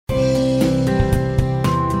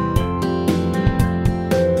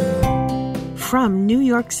From New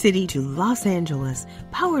York City to Los Angeles,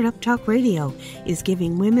 Powered Up Talk Radio is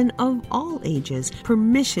giving women of all ages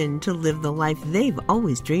permission to live the life they've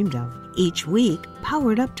always dreamed of. Each week,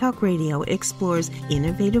 Powered Up Talk Radio explores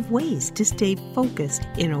innovative ways to stay focused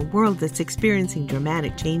in a world that's experiencing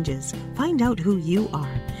dramatic changes. Find out who you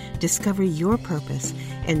are, discover your purpose,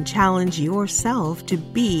 and challenge yourself to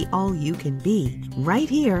be all you can be. Right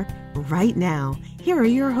here, right now. Here are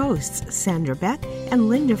your hosts, Sandra Beck and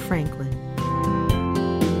Linda Franklin.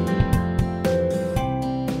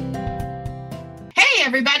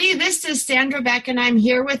 Everybody, this is Sandra Beck, and I'm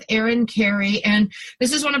here with Erin Kerry, and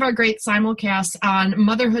this is one of our great simulcasts on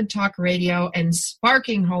Motherhood Talk Radio and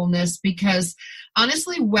Sparking Wholeness, because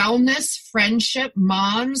honestly, wellness, friendship,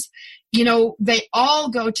 moms, you know, they all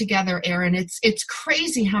go together, Erin. It's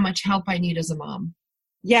crazy how much help I need as a mom.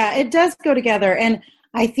 Yeah, it does go together, and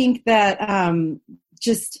I think that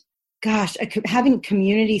having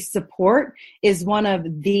community support is one of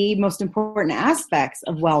the most important aspects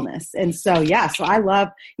of wellness. And so I love,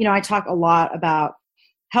 I talk a lot about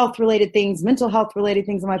health-related things, mental health-related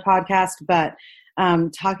things on my podcast, but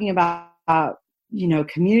talking about,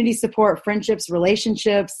 community support, friendships,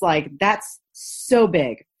 relationships, like that's so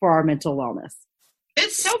big for our mental wellness.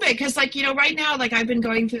 It's so big because, right now, I've been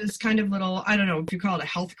going through this kind of little, I don't know if you call it a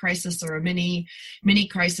health crisis or a mini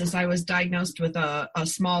crisis. I was diagnosed with a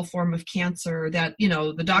small form of cancer that,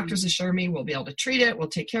 the doctors assure me we'll be able to treat it, we'll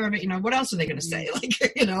take care of it. What else are they going to say?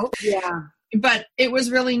 Yeah. But it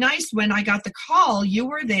was really nice when I got the call. You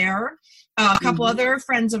were there. A couple other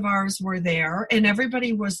friends of ours were there, and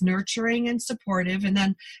everybody was nurturing and supportive. And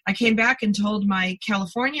then I came back and told my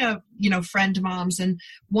California, friend moms, and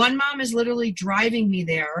one mom is literally driving me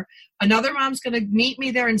there. Another mom's going to meet me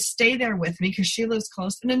there and stay there with me because she lives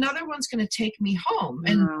close. And another one's going to take me home.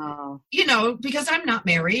 And, because I'm not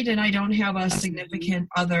married and I don't have a significant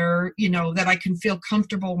other, that I can feel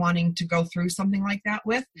comfortable wanting to go through something like that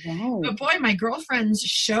with. Wow. But boy, my girlfriends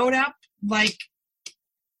showed up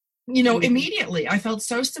immediately. I felt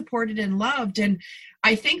so supported and loved. And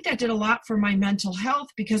I think that did a lot for my mental health,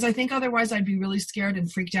 because I think otherwise I'd be really scared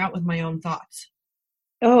and freaked out with my own thoughts.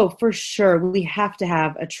 Oh, for sure. We have to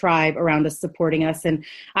have a tribe around us supporting us. And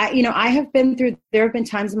there have been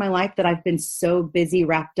times in my life that I've been so busy,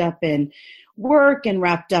 wrapped up in work and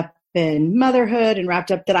wrapped up in motherhood and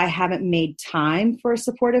wrapped up that I haven't made time for a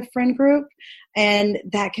supportive friend group. And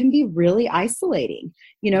that can be really isolating,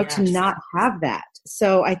 Yes. to not have that.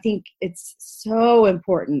 So I think it's so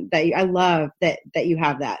important that I love that you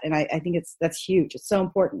have that. And I think that's huge. It's so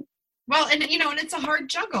important. Well, and it's a hard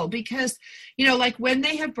juggle because, when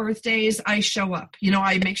they have birthdays, I show up,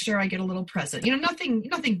 I make sure I get a little present, nothing,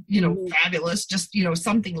 fabulous, just,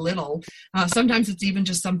 something little. Sometimes it's even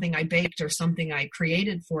just something I baked or something I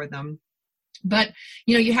created for them. But,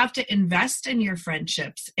 you have to invest in your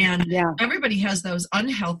friendships, and everybody has those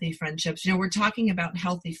unhealthy friendships. We're talking about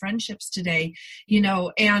healthy friendships today,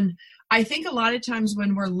 and I think a lot of times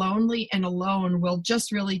when we're lonely and alone, we'll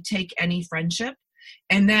just really take any friendship.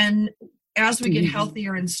 And then as we get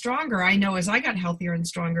healthier and stronger, I know as I got healthier and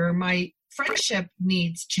stronger, my friendship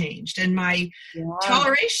needs changed, and my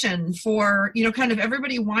toleration for, kind of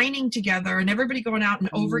everybody whining together and everybody going out and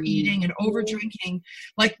overeating and over drinking,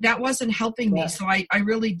 that wasn't helping me. So I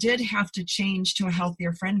really did have to change to a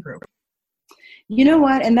healthier friend group. You know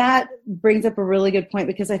what? And that brings up a really good point,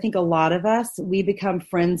 because I think a lot of us, we become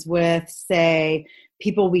friends with, say,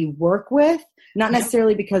 people we work with, not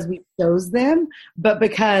necessarily because we chose them, but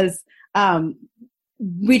because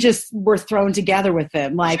we just were thrown together with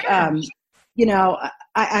them. I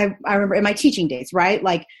remember in my teaching days,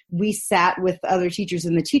 right? We sat with other teachers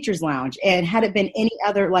in the teacher's lounge, and had it been any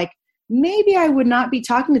other, maybe I would not be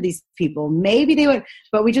talking to these people. Maybe they would,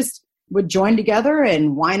 but we just would join together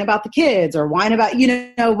and whine about the kids or whine about,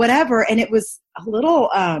 whatever. And it was a little,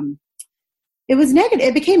 it was negative.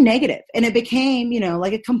 It became negative, and it became,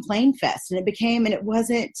 like a complaint fest, and it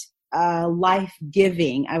wasn't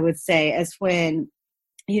life-giving, I would say, as when,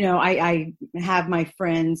 I have my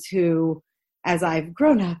friends who, as I've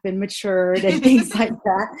grown up and matured and things like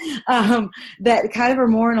that, that kind of are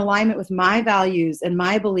more in alignment with my values and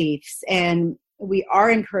my beliefs, and we are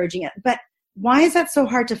encouraging it. But why is that so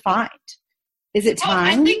hard to find? Is it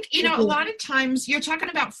time? Well, I think, a lot of times you're talking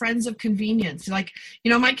about friends of convenience. My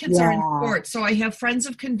kids are in sports, so I have friends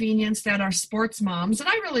of convenience that are sports moms, and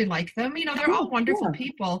I really like them. They're all wonderful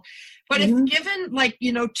people. But if given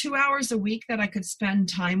 2 hours a week that I could spend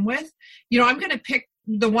time with, I'm going to pick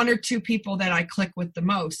the one or two people that I click with the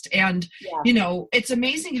most. And, it's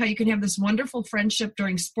amazing how you can have this wonderful friendship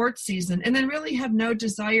during sports season and then really have no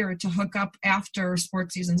desire to hook up after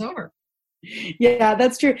sports season's over. Yeah,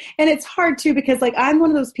 that's true. And it's hard too, because like, I'm one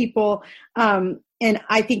of those people, and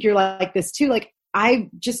I think you're like this too. Like, I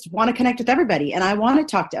just want to connect with everybody and I want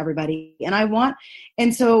to talk to everybody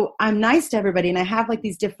and so I'm nice to everybody and I have like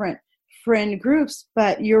these different friend groups,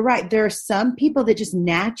 but you're right. There are some people that just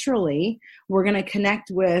naturally we're going to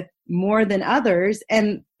connect with more than others,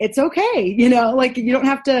 and it's okay. Like, you don't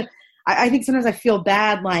have to, I think sometimes I feel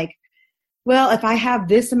bad. Like, well, if I have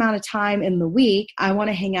this amount of time in the week, I want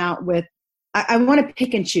to hang out with, I want to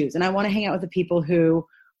pick and choose, and I want to hang out with the people who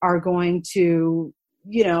are going to,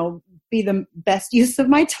 be the best use of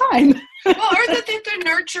my time. Well, or that they're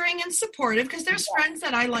nurturing and supportive, because there's friends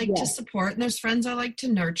that I like to support and there's friends I like to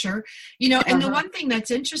nurture, and the one thing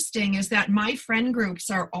that's interesting is that my friend groups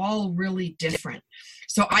are all really different.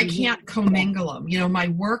 So I can't commingle them. My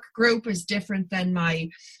work group is different than my,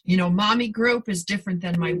 mommy group is different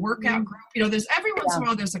than my workout group. There's every once in a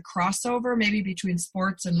while there's a crossover maybe between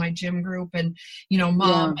sports and my gym group and,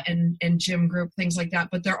 mom and gym group, things like that.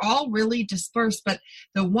 But they're all really dispersed. But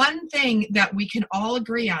the one thing that we can all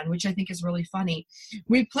agree on, which I think is really funny,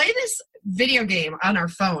 we play this video game on our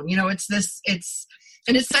phone.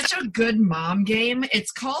 And it's such a good mom game.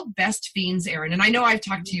 It's called Best Fiends, Erin. And I know I've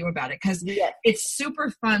talked to you about it because it's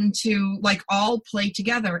super fun to like all play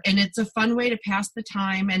together. And it's a fun way to pass the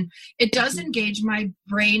time. And it does engage my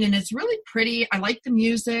brain. And it's really pretty. I like the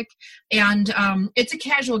music. And it's a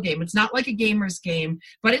casual game. It's not like a gamer's game,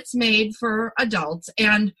 but it's made for adults.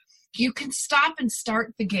 And you can stop and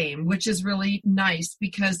start the game, which is really nice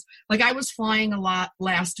because like I was flying a lot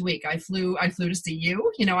last week. I flew to see you.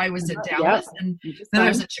 I was in Dallas and then I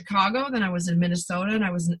was in Chicago, then I was in Minnesota and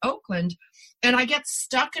I was in Oakland. And I get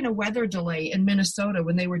stuck in a weather delay in Minnesota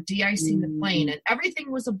when they were de-icing the plane and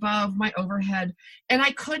everything was above my overhead and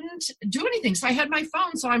I couldn't do anything. So I had my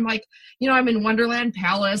phone. So I'm like, I'm in Wonderland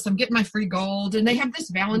Palace. I'm getting my free gold. And they have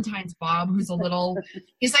this Valentine's Bob who's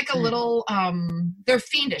he's like a little, they're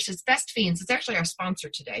fiendish. It's Best Fiends. It's actually our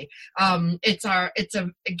sponsor today. It's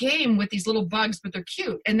a game with these little bugs, but they're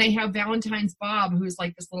cute. And they have Valentine's Bob who's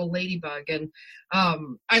like this little ladybug. And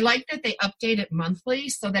I like that they update it monthly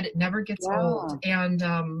so that it never gets old. And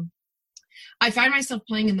I find myself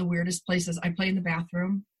playing in the weirdest places. I play in the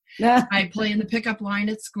bathroom. I play in the pickup line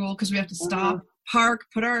at school because we have to stop, park,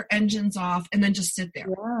 put our engines off, and then just sit there.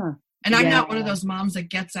 And I'm not one of those moms that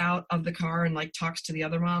gets out of the car and like talks to the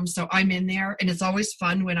other moms. So I'm in there and it's always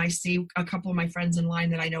fun when I see a couple of my friends in line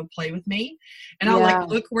that I know play with me. And I'll like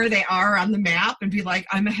look where they are on the map and be like,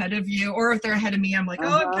 I'm ahead of you. Or if they're ahead of me, I'm like, oh,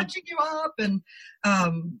 I'm catching you up. And,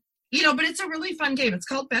 but it's a really fun game. It's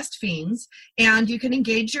called Best Fiends, and you can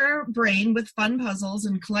engage your brain with fun puzzles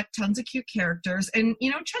and collect tons of cute characters. And,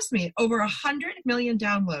 trust me, over 100 million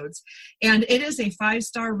downloads, and it is a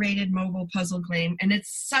 5-star rated mobile puzzle game, and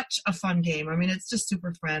it's such a fun game. I mean, it's just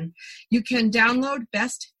super fun. You can download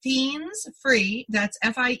Best Fiends free. That's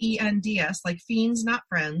Fiends, like fiends, not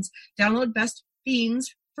friends. Download Best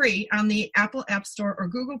Fiends free on the Apple App Store or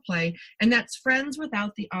Google Play, and that's friends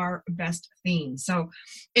without the R, Best Fiends. So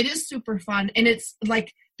it is super fun, and it's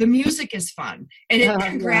like the music is fun, and it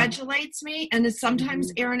congratulates me. And it's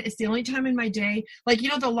sometimes, Erin, it's the only time in my day, like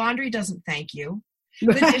the laundry doesn't thank you.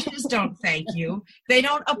 The dishes don't thank you. They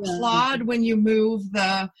don't applaud when you move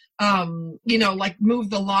the, move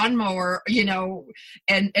the lawnmower,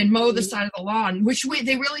 and mow the side of the lawn, which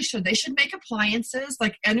they really should. They should make appliances,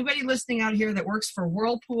 like anybody listening out here that works for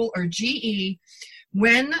Whirlpool or GE,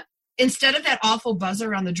 when instead of that awful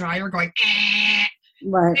buzzer on the dryer going,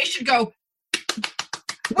 they should go,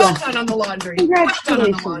 well done on the laundry. Well done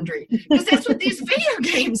on the laundry. Because that's what these video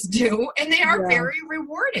games do, and they are very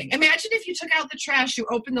rewarding. Imagine if you took out the trash, you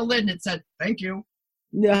opened the lid, and it said, thank you.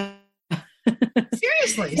 Yeah.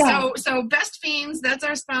 Seriously. So Best Fiends, that's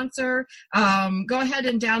our sponsor. Go ahead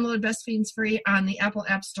and download Best Fiends free on the Apple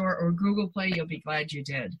App Store or Google Play. You'll be glad you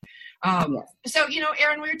did. So,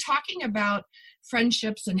 Erin, we were talking about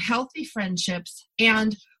friendships and healthy friendships.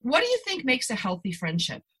 And what do you think makes a healthy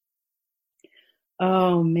friendship?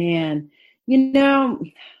 Oh, man.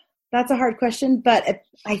 That's a hard question, but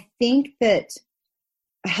I think that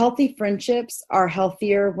healthy friendships are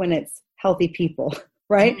healthier when it's healthy people,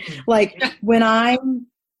 right? Like when I'm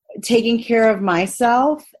taking care of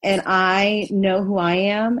myself and I know who I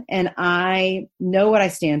am and I know what I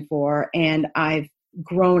stand for and I've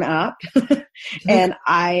grown up and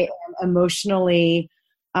I am emotionally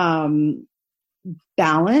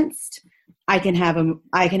balanced, I can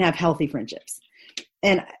have healthy friendships.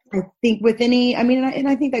 And I think and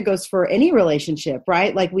I think that goes for any relationship,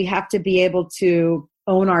 right? Like we have to be able to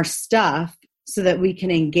own our stuff so that we can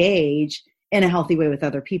engage in a healthy way with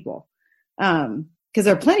other people. because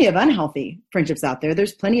there are plenty of unhealthy friendships out there.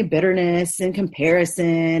 There's plenty of bitterness and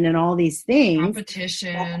comparison and all these things.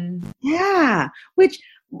 Competition. Yeah. Which,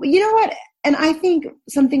 you know what? And I think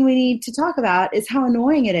something we need to talk about is how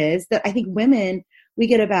annoying it is that I think women, we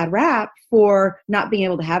get a bad rap for not being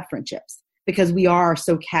able to have friendships because we are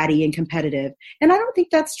so catty and competitive. And I don't think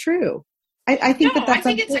that's true. I think that's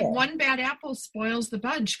it's like one bad apple spoils the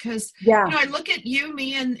bunch, because I look at you,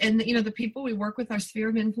 me, and the people we work with, our sphere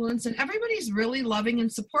of influence, and everybody's really loving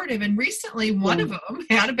and supportive. And recently, one of them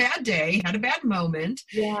had a bad day, had a bad moment,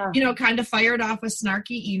 kind of fired off a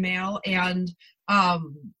snarky email, and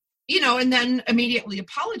and then immediately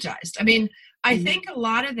apologized. I mean, I think a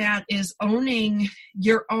lot of that is owning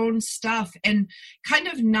your own stuff and kind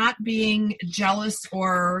of not being jealous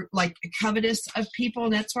or like covetous of people.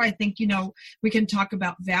 And that's where I think, we can talk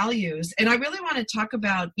about values. And I really want to talk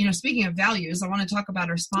about, speaking of values, I want to talk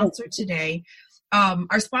about our sponsor today.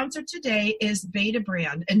 Our sponsor today is Beta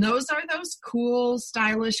Brand. And those are those cool,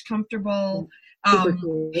 stylish, comfortable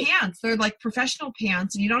pants. They're like professional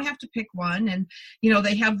pants, and you don't have to pick one. And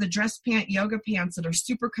they have the dress pant yoga pants that are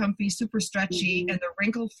super comfy, super stretchy, and they're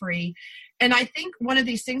wrinkle free. And I think one of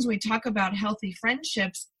these things when we talk about healthy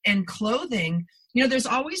friendships and clothing, there's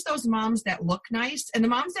always those moms that look nice, and the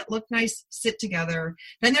moms that look nice sit together.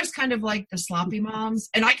 Then there's kind of like the sloppy moms,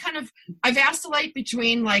 and I vacillate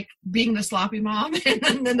between like being the sloppy mom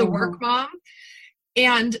and then the work mom.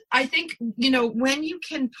 And I think, when you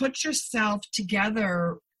can put yourself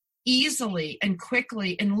together easily and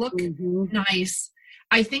quickly and look nice,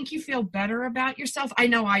 I think you feel better about yourself. I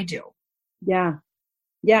know I do. Yeah.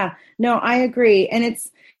 Yeah. No, I agree. And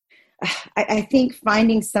I think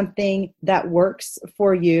finding something that works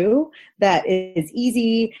for you, that is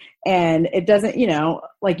easy and it doesn't,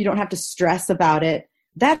 like you don't have to stress about it,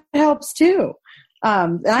 that helps too.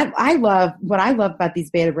 And I love about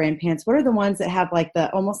these Beta Brand pants. What are the ones that have like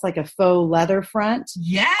almost like a faux leather front?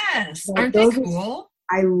 Yes. Aren't they cool?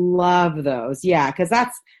 I love those. Yeah. Cause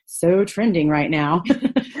that's so trending right now.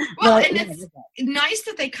 Well, and it's nice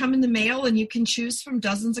that they come in the mail and you can choose from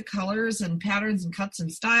dozens of colors and patterns and cuts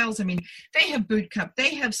and styles. I mean, they have boot cut,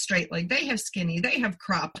 they have straight leg, they have skinny, they have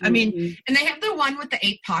cropped. I mean, and they have the one with the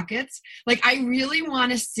 8 pockets. Like, I really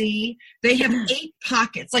want to see, they have 8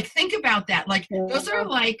 pockets. Like, think about that. Like, those are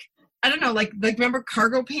like, I don't know, like remember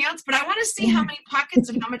cargo pants? But I want to see how many pockets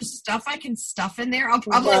and how much stuff I can stuff in there. I'll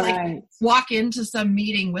probably like walk into some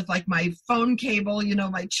meeting with like my phone cable,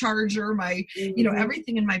 my charger, my,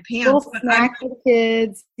 everything in my pants. But snack for the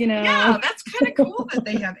kids, Yeah, that's kind of cool that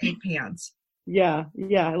they have 8 pants. Yeah.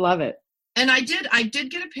 Yeah. I love it. And I did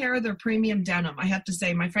get a pair of their premium denim. I have to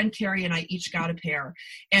say, my friend Carrie and I each got a pair.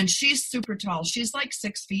 And she's super tall. She's like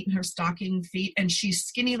 6 feet in her stocking feet, and she's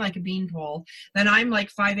skinny like a beanpole. Then I'm like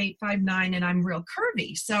 5'8", 5'9", and I'm real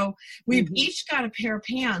curvy. So we've each got a pair of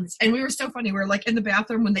pants. And we were so funny. We were like in the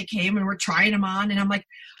bathroom when they came, and we're trying them on. And I'm like,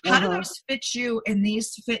 how do those fit you and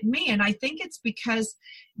these fit me? And I think it's because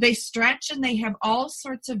they stretch and they have all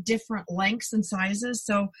sorts of different lengths and sizes.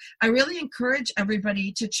 So I really encourage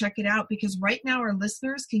everybody to check it out, because right now our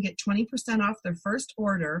listeners can get 20% off their first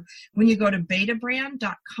order when you go to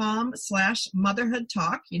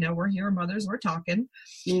betabrand.com/motherhoodtalk. We're here, mothers, we're talking.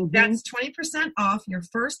 That's 20% off your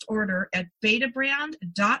first order at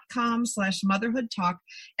betabrand.com/motherhoodtalk.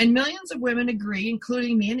 And millions of women agree,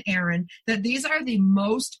 including me and Erin, that these are the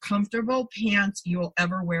most comfortable pants you will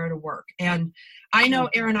ever wear to work. And I know,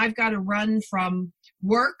 Erin, I've got to run from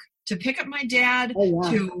work to pick up my dad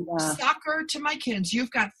to soccer to my kids.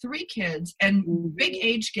 You've got 3 kids and big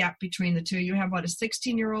age gap between the two. You have what, a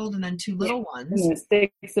 16-year-old and then 2 little ones. A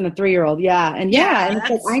 6 and a 3-year-old. Yeah. And and it's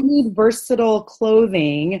like, I need versatile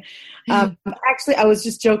clothing. Actually, I was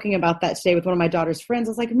just joking about that today with one of my daughter's friends.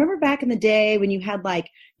 I was like, remember back in the day when you had like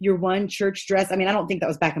your one church dress? I mean, I don't think that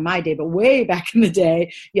was back in my day, but way back in the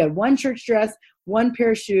day, you had one church dress, one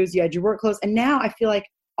pair of shoes, you had your work clothes. And now I feel like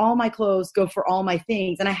all my clothes go for all my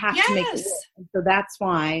things, and I have to make it work. So that's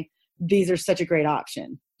why these are such a great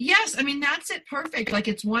option. Yes, I mean, that's it. Perfect. Like,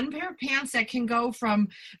 it's one pair of pants that can go from,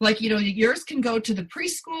 like, yours can go to the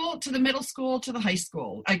preschool, to the middle school, to the high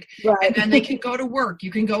school. Like, and then they can go to work. You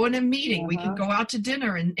can go in a meeting. We can go out to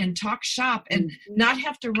dinner and talk shop and not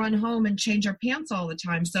have to run home and change our pants all the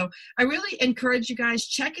time. So I really encourage you guys,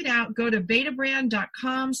 check it out. Go to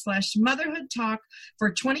betabrand.com/motherhoodtalk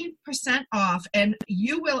for 20% off. And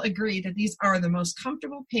you will agree that these are the most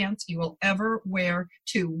comfortable pants you will ever wear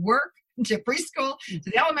to work, to preschool, to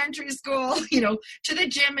the elementary school, to the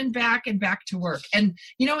gym and back to work. And,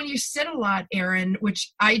 when you sit a lot, Erin,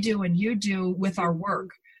 which I do and you do with our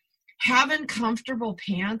work, having comfortable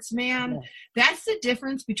pants, man, that's the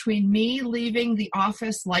difference between me leaving the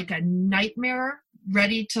office like a nightmare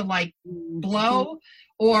ready to like blow,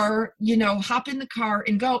 or, you know, hop in the car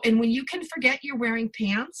and go. And when you can forget you're wearing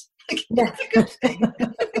pants, like, that's a good thing.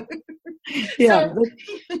 Yeah.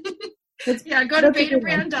 Yeah, go to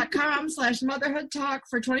betabrand.com/motherhood talk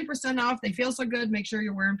for 20% off. They feel so good. Make sure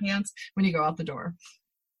you're wearing pants when you go out the door.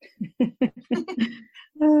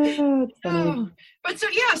 Oh, it's funny. Oh, but so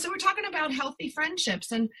we're talking about healthy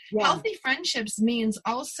friendships, and healthy friendships means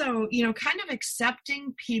also, you know, kind of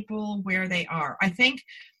accepting people where they are. I think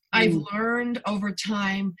I've learned over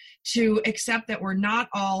time to accept that we're not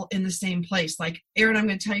all in the same place. Like, Erin, I'm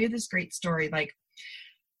going to tell you this great story. Like,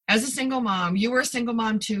 as a single mom, you were a single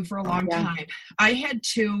mom too for a long time. I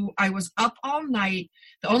was up all night.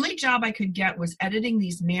 The only job I could get was editing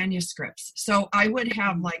these manuscripts. So I would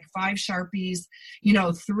have like 5 Sharpies, you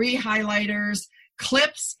know, 3 highlighters,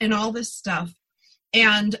 clips, and all this stuff.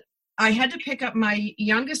 And I had to pick up my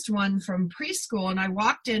youngest one from preschool, and I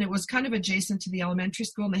walked in. It was kind of adjacent to the elementary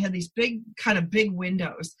school, and they had these big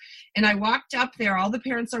windows. And I walked up there. All the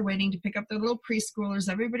parents are waiting to pick up their little preschoolers.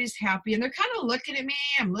 Everybody's happy, and they're kind of looking at me.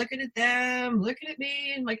 I'm looking at them, looking at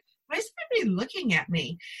me, and like, why is everybody looking at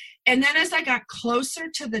me? And then as I got closer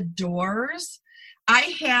to the doors,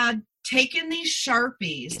 I had taken these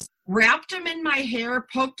Sharpies, wrapped them in my hair,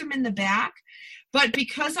 poked them in the back. But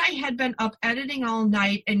because I had been up editing all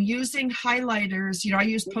night and using highlighters, you know, I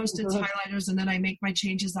use Post-its highlighters, and then I make my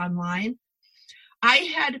changes online. I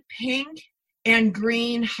had pink and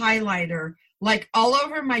green highlighter, like all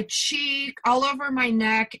over my cheek, all over my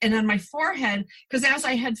neck, and on my forehead. Because as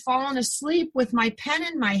I had fallen asleep with my pen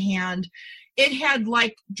in my hand, it had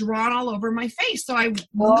like drawn all over my face. So I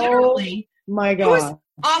literally, my God. It was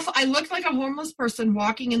awful. I looked like a homeless person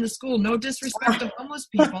walking in the school. No disrespect to homeless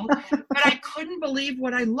people, but I couldn't believe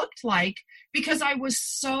what I looked like because I was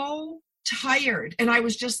so tired. And I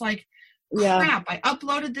was just like, crap, I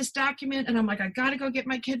uploaded this document, and I'm like, I got to go get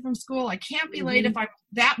my kid from school. I can't be late if I'm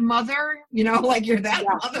that mother, you know, like you're that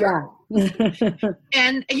mother. Yeah.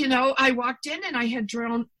 And, you know, I walked in and I had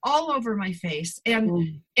drawn all over my face.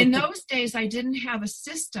 And in those days, I didn't have a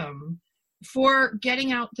system for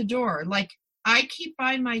getting out the door. Like, I keep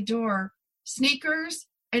by my door sneakers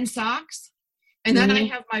and socks. And then I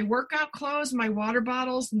have my workout clothes, my water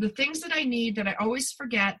bottles, and the things that I need that I always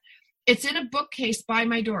forget. It's in a bookcase by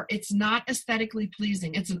my door. It's not aesthetically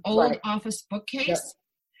pleasing. It's an old office bookcase. Yep.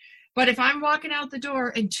 But if I'm walking out the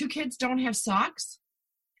door and 2 kids don't have socks,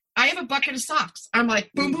 I have a bucket of socks. I'm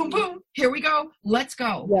like, boom, boom, boom. Here we go. Let's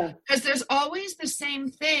go. Because there's always the same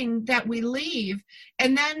thing that we leave.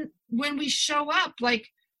 And then when we show up, like,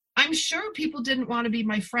 I'm sure people didn't want to be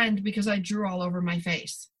my friend because I drew all over my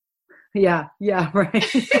face. Yeah, right.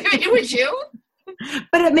 Would you?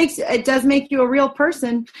 But it does make you a real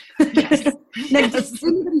person. Yes. Now, did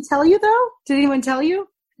anybody tell you though? Did anyone tell you?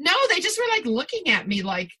 No, they just were like looking at me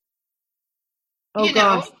like, oh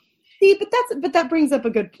gosh. See, but that brings up a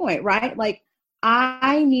good point, right? Like,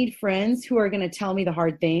 I need friends who are going to tell me the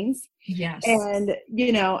hard things. Yes. And,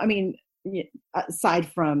 you know, I mean,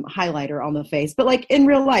 aside from highlighter on the face, but like in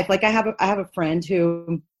real life, like I have a friend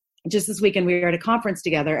who just this weekend we were at a conference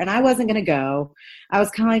together, and I wasn't going to go. I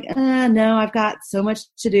was kind of like, no, I've got so much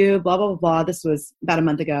to do, blah, blah, blah. This was about a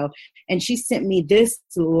month ago. And she sent me this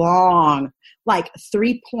long, like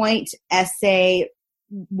 3-point essay,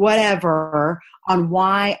 whatever, on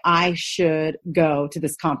why I should go to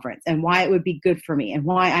this conference and why it would be good for me and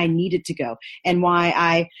why I needed to go and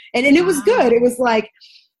why and it was good. It was like,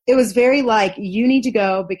 it was very like, you need to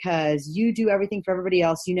go because you do everything for everybody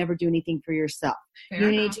else. You never do anything for yourself. Fair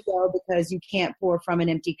enough. Need to go because you can't pour from an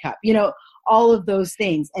empty cup. You know, all of those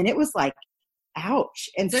things. And it was like, ouch.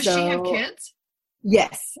 And does she have kids?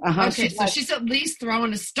 Yes. Okay, so she's at least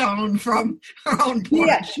throwing a stone from her own porch.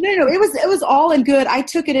 Yeah, no, it was all in good. I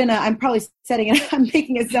took it in I'm probably I'm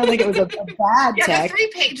making it sound like it was a bad text. The 3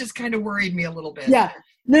 pages kind of worried me a little bit. Yeah.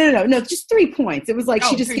 No, just 3 points. It was like,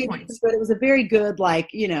 she just gave points. But it was a very good, like,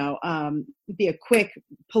 you know, be a quick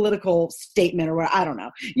political statement or what, I don't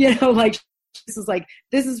know. You know, like,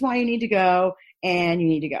 this is why you need to go, and you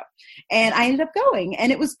need to go. And I ended up going,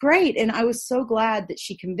 and it was great. And I was so glad that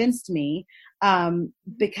she convinced me,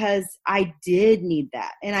 because I did need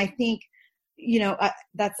that. And I think, you know,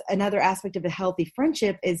 that's another aspect of a healthy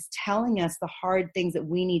friendship, is telling us the hard things that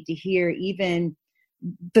we need to hear, even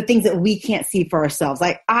the things that we can't see for ourselves.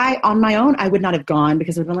 Like, on my own, I would not have gone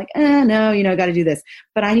because I would have been like, no, you know, got to do this.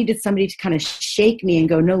 But I needed somebody to kind of shake me and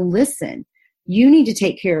go, no, listen, you need to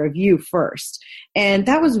take care of you first. And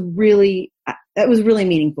that was really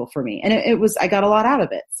meaningful for me. And I got a lot out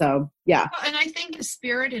of it. So, yeah. Well, and I think the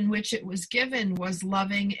spirit in which it was given was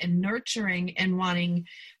loving and nurturing and wanting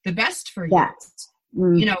the best for you.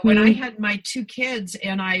 You know, when I had my 2 kids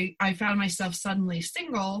and I found myself suddenly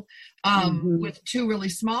single with 2 really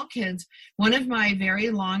small kids, one of my very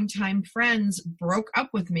longtime friends broke up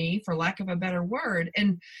with me, for lack of a better word.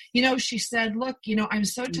 And, you know, she said, look, you know, I'm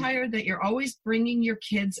so tired that you're always bringing your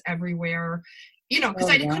kids everywhere, you know, because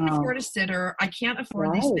I couldn't afford a sitter. I can't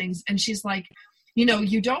afford these things. And she's like, you know,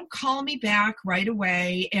 you don't call me back right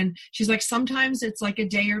away. And she's like, sometimes it's like a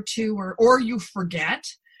day or 2 or you forget.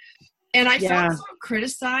 And I felt so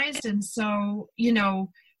criticized and so, you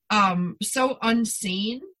know, so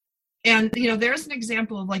unseen. And, you know, there's an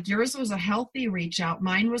example of like yours was a healthy reach out.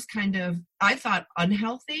 Mine was kind of, I thought,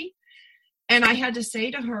 unhealthy. And I had to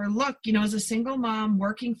say to her, look, you know, as a single mom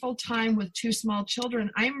working full time with 2 small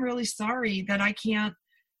children, I'm really sorry that I can't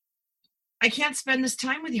spend this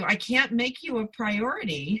time with you. I can't make you a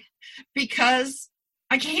priority because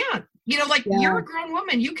I can't. You know, like you're a grown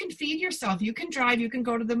woman. You can feed yourself. You can drive. You can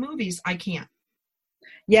go to the movies. I can't.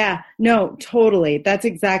 Yeah, no, totally. That's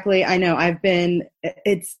exactly, I know. I don't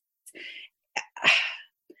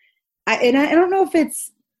know if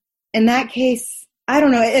it's in that case, I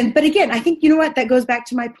don't know. But again, I think, you know what, that goes back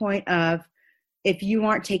to my point of if you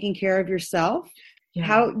aren't taking care of yourself,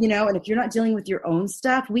 how, you know, and if you're not dealing with your own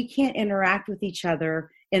stuff, we can't interact with each other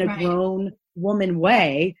in a grown woman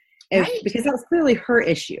way. Because that was clearly her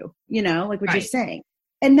issue, you know, like what you're saying.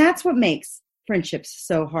 And that's what makes friendships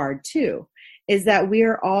so hard too, is that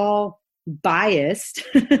we're all biased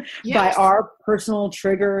by our personal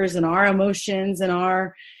triggers and our emotions and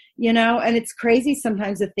our, you know, and it's crazy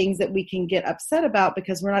sometimes the things that we can get upset about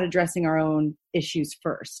because we're not addressing our own issues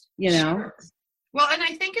first, you know? Sure. Well, and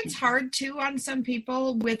I think it's hard too on some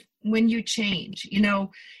people when you change, you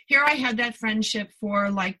know, here I had that friendship for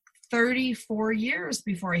like 34 years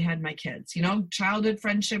before I had my kids, you know, childhood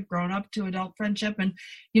friendship, grown up to adult friendship. And,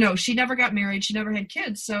 you know, she never got married. She never had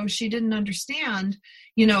kids. So she didn't understand,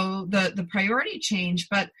 you know, the priority change.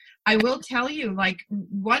 But I will tell you, like,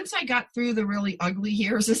 once I got through the really ugly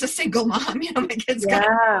years as a single mom, you know, my kids got,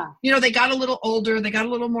 you know, they got a little older, they got a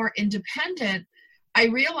little more independent. I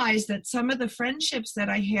realized that some of the friendships that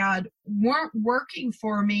I had weren't working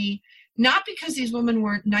for me, not because these women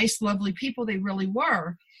weren't nice, lovely people. They really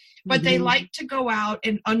were. But they like to go out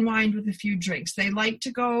and unwind with a few drinks. They like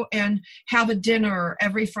to go and have a dinner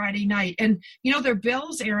every Friday night. And, you know, their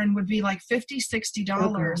bills, Erin, would be like $50,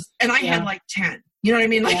 $60. And I had like 10. You know what I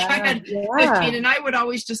mean? Like I had 15 and I would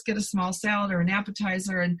always just get a small salad or an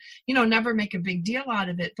appetizer and, you know, never make a big deal out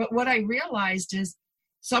of it. But what I realized is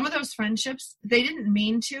some of those friendships, they didn't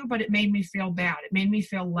mean to, but it made me feel bad. It made me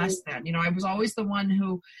feel less than. You know, I was always the one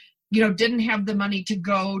who, you know, didn't have the money to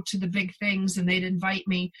go to the big things and they'd invite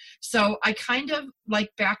me. So I kind of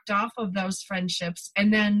like backed off of those friendships.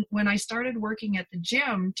 And then when I started working at the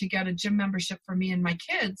gym to get a gym membership for me and my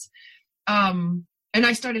kids, and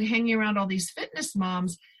I started hanging around all these fitness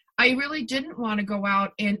moms, I really didn't want to go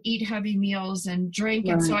out and eat heavy meals and drink.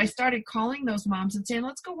 And so I started calling those moms and saying,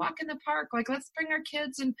 let's go walk in the park. Like, let's bring our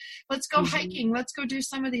kids and let's go hiking. Let's go do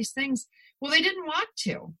some of these things. Well, they didn't want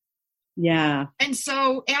to. Yeah. And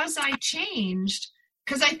so as I changed,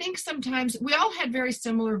 because I think sometimes we all had very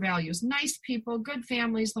similar values, nice people, good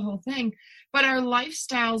families, the whole thing, but our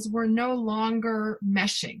lifestyles were no longer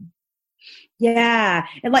meshing. Yeah.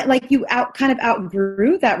 And like you kind of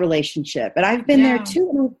outgrew that relationship. And I've been there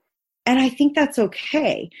too. And I think that's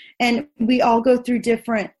okay. And we all go through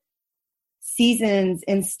different seasons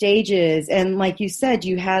and stages. And like you said,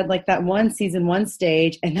 you had like that one season, one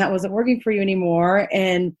stage, and that wasn't working for you anymore.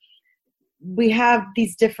 And we have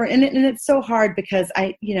these different, and it's so hard because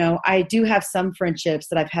I do have some friendships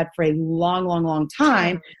that I've had for a long, long, long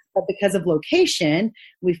time, but because of location,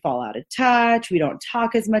 we fall out of touch. We don't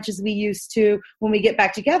talk as much as we used to. When we get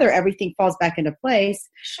back together, everything falls back into place.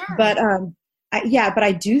 Sure. But, but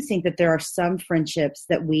I do think that there are some friendships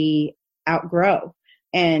that we outgrow,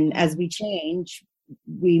 and as we change,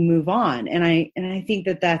 we move on. And I think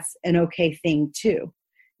that that's an okay thing too.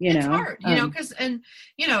 It's hard, you know, because, and,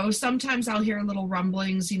 you know, sometimes I'll hear little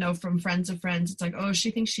rumblings, you know, from friends of friends. It's like, oh, she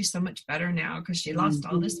thinks she's so much better now because she lost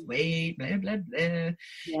all this weight, blah, blah, blah,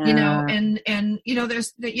 you know, and, you know,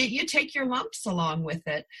 you take your lumps along with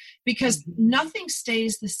it because nothing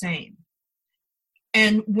stays the same.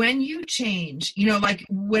 And when you change, you know, like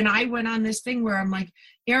when I went on this thing where I'm like,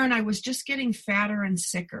 Erin, I was just getting fatter and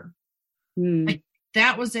sicker.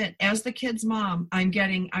 That was it. As the kid's mom, I'm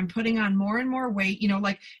putting on more and more weight, you know,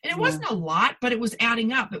 like, and it wasn't a lot, but it was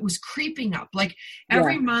adding up. It was creeping up. Like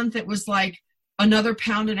every month it was like another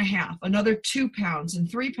pound and a half, another 2 pounds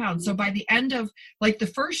and 3 pounds. So by the end of like the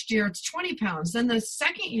first year, it's 20 pounds. Then the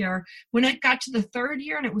second year, when it got to the third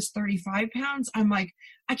year and it was 35 pounds, I'm like,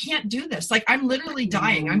 I can't do this. Like, I'm literally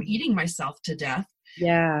dying. I'm eating myself to death.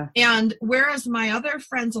 Yeah. And whereas my other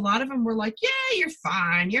friends, a lot of them were like, yeah, you're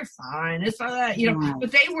fine. It's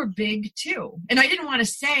but they were big too. And I didn't want to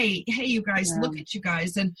say, hey, you guys, look at you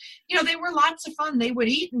guys. And, they were lots of fun. They would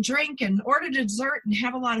eat and drink and order dessert and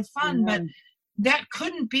have a lot of fun, but that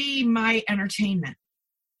couldn't be my entertainment.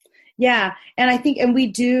 Yeah. And I think, and we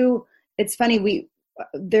do, it's funny,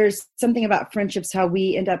 there's something about friendships, how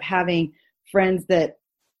we end up having friends that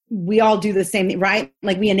we all do the same thing, right?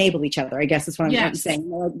 Like we enable each other, I guess is what I'm saying.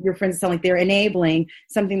 Like your friends sound like they're enabling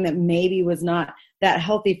something that maybe was not that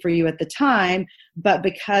healthy for you at the time, but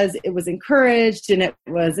because it was encouraged and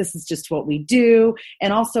this is just what we do.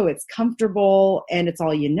 And also it's comfortable and it's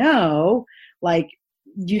all, like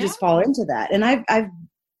you just fall into that. And I've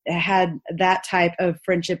had that type of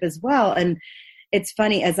friendship as well. And it's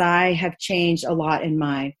funny, as I have changed a lot in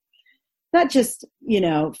my, not just,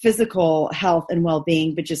 physical health and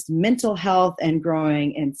well-being, but just mental health and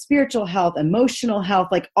growing and spiritual health, emotional health,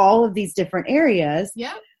 like all of these different areas.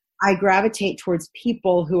 Yeah. I gravitate towards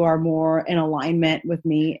people who are more in alignment with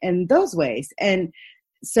me in those ways. And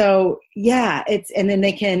so, yeah, and then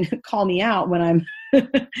they can call me out when I'm,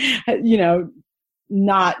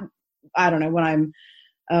 not, I don't know, when I'm,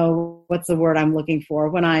 what's the word I'm looking for?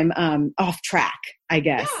 When I'm off track, I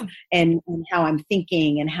guess, and how I'm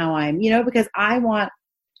thinking and how I'm, because I want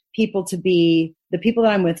people to be, the people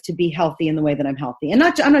that I'm with to be healthy in the way that I'm healthy. And I'm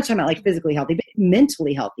not talking about like physically healthy, but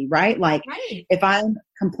mentally healthy, right? Like if I'm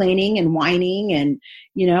complaining and whining and,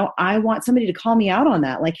 I want somebody to call me out on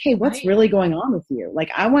that. Like, hey, what's really going on with you?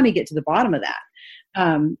 Like, I want to get to the bottom of that.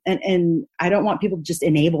 And I don't want people to just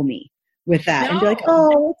enable me with that and be like,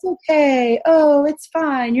 oh, it's okay. Oh, it's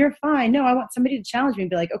fine. You're fine. No, I want somebody to challenge me and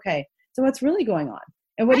be like, okay, so what's really going on?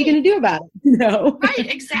 And what are you going to do about it?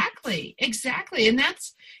 Right. Exactly. And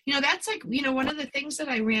that's like, one of the things that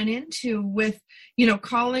I ran into with,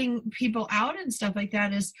 calling people out and stuff like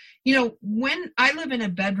that is, when I live in a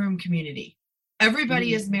bedroom community,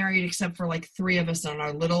 everybody is married except for like 3 of us on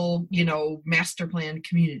our little, master plan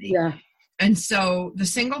community. Yeah. And so the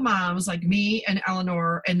single moms, like me and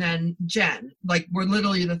Eleanor and then Jen, like we're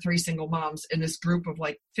literally the 3 single moms in this group of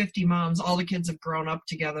like 50 moms. All the kids have grown up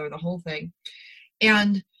together, the whole thing.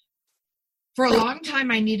 And for a long time,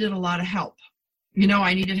 I needed a lot of help.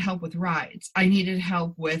 I needed help with rides. I needed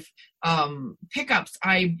help with pickups.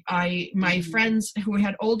 My friends who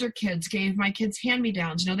had older kids gave my kids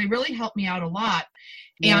hand-me-downs. They really helped me out a lot.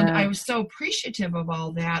 And I was so appreciative of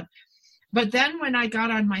all that. But then when I got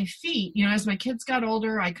on my feet, as my kids got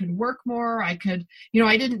older, I could work more. I could,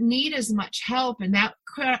 I didn't need as much help. And that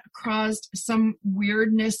caused some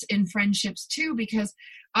weirdness in friendships too, because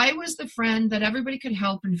I was the friend that everybody could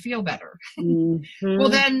help and feel better. Mm-hmm. Well,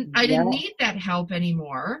 then I didn't need that help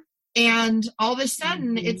anymore. And all of a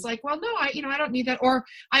sudden it's like, well, no, I don't need that. Or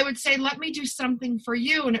I would say, let me do something for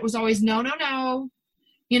you. And it was always, no. No.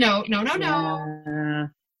 And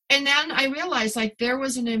then I realized like there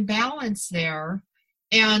was an imbalance there.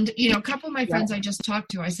 And, a couple of my friends I just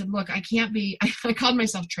talked to, I said, look, I can't be, I called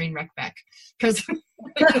myself Trainwreck Beck because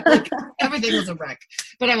like, everything was a wreck.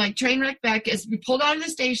 But I'm like, Trainwreck Beck is we pulled out of the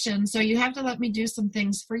station. So you have to let me do some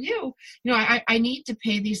things for you. I need to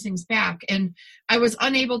pay these things back. And I was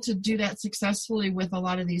unable to do that successfully with a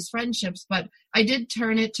lot of these friendships, but I did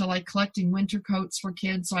turn it to like collecting winter coats for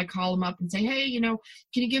kids. So I call them up and say, hey, can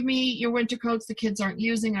you give me your winter coats the kids aren't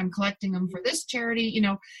using? I'm collecting them for this charity.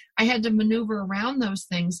 I had to maneuver around those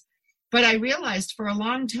things. But I realized for a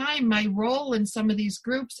long time, my role in some of these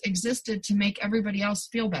groups existed to make everybody else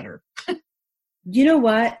feel better. You know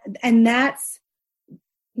what? And that's,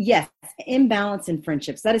 yes, imbalance in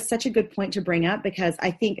friendships. That is such a good point to bring up because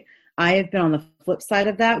I think I have been on the flip side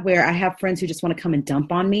of that where I have friends who just want to come and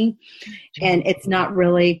dump on me. And it's not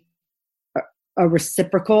really a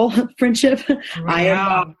reciprocal friendship. Wow. I am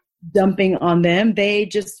not dumping on them. They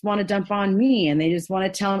just want to dump on me and they just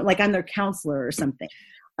want to tell them like I'm their counselor or something.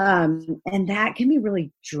 And that can be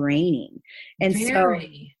really draining. And so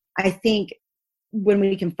I think when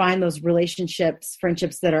we can find those relationships,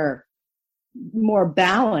 friendships that are more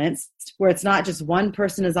balanced, where it's not just one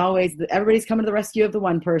person is always, everybody's coming to the rescue of the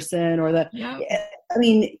one person or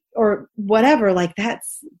or whatever, like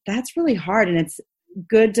that's really hard. And it's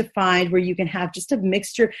good to find where you can have just a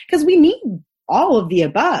mixture because we need all of the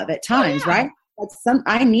above at times, right? Like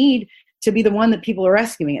I need to be the one that people are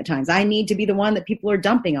rescuing at times. I need to be the one that people are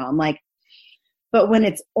dumping on. But when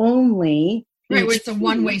it's only right, where it's a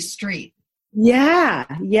one-way street. Yeah.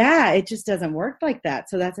 It just doesn't work like that.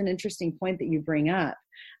 So that's an interesting point that you bring up.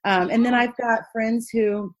 And then I've got friends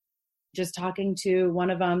who, just talking to one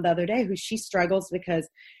of them the other day, who she struggles because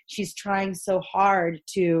she's trying so hard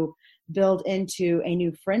to build into a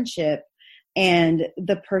new friendship, and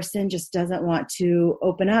the person just doesn't want to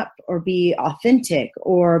open up or be authentic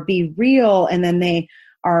or be real. And then they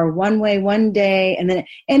are one way one day, and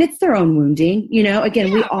it's their own wounding.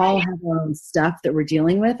 Again, we all have our own stuff that we're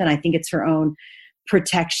dealing with. And I think it's her own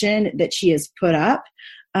protection that she has put up.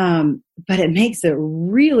 But it makes it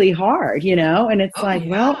really hard, and it's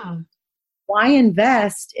well, why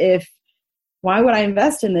would I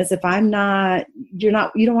invest in this if you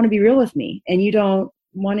don't want to be real with me, and you don't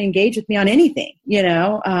want to engage with me on anything,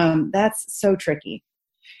 that's so tricky.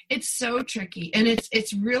 It's so tricky. And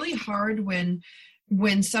it's really hard when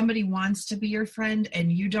somebody wants to be your friend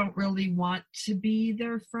and you don't really want to be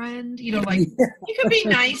their friend, you can be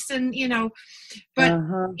nice and, but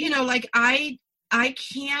like I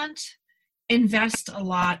can't invest a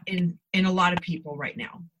lot in a lot of people right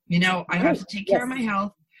now. I have to take care of my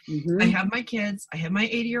health. Mm-hmm. I have my kids. I have my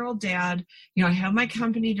 80-year-old dad. I have my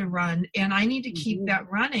company to run, and I need to keep that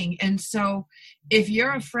running. And so if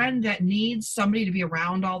you're a friend that needs somebody to be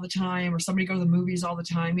around all the time, or somebody to go to the movies all the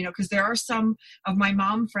time, because there are some of my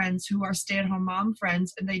mom friends who are stay-at-home mom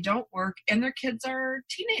friends, and they don't work, and their kids are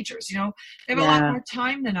teenagers. They have a lot more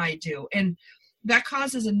time than I do. And that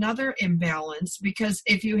causes another imbalance, because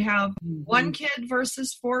if you have one kid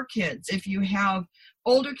versus 4 kids, if you have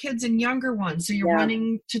older kids and younger ones, so you're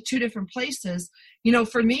running to 2 different places,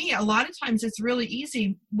 for me, a lot of times it's really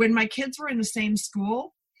easy. When my kids were in the same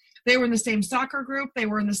school, they were in the same soccer group, they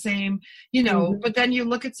were in the same, but then you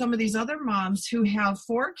look at some of these other moms who have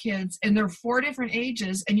 4 kids and they're 4 different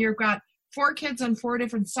ages, and you've got 4 kids on 4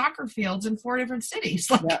 different soccer fields in 4 different cities.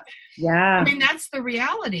 I mean, that's the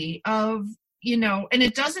reality of, and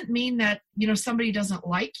it doesn't mean that, somebody doesn't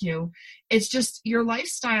like you. It's just your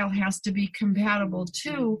lifestyle has to be compatible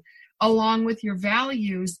too, along with your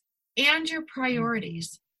values and your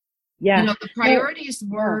priorities. Yeah. The priorities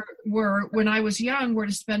were when I was young, were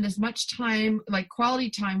to spend as much time, like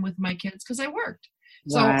quality time, with my kids, because I worked.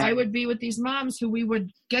 So I would be with these moms who we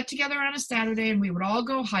would get together on a Saturday, and we would all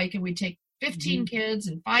go hike, and we'd take 15 kids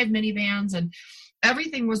and 5 minivans, and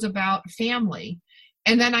everything was about family.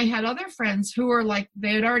 And then I had other friends who were like,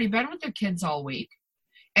 they had already been with their kids all week,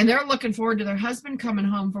 and they're looking forward to their husband coming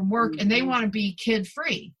home from work, and they want to be kid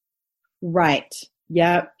free. Right.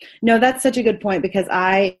 Yeah. No, that's such a good point, because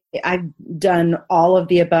I've done all of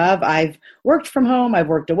the above. I've worked from home. I've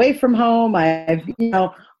worked away from home. I've,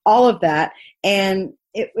 all of that. And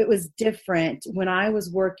it was different when I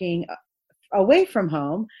was working away from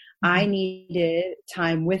home. I needed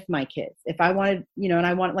time with my kids. If I wanted, and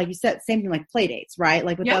I want, like you said, same thing, like play dates, right?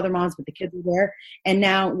 Like with the other moms, but the kids are there. And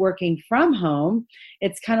now working from home,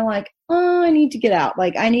 it's kind of like, oh, I need to get out.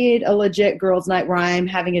 Like I need a legit girls' night where I'm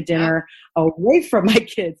having a dinner away from my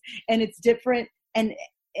kids. And it's different. And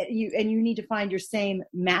you need to find your same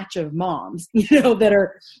match of moms,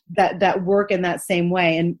 that work in that same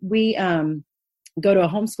way. And we go to a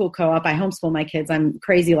homeschool co-op. I homeschool my kids. I'm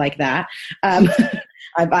crazy like that.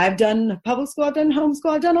 I've done public school, I've done homeschool,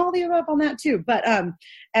 I've done all the above on that too. But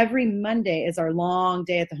every Monday is our long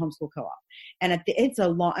day at the homeschool co-op. And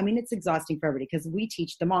it's exhausting for everybody, because we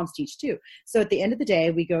teach, the moms teach too. So at the end of the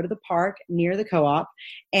day, we go to the park near the co-op,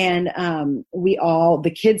 and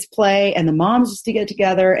the kids play, and the moms just to get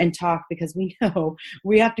together and talk, because we know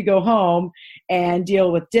we have to go home and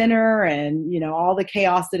deal with dinner and, all the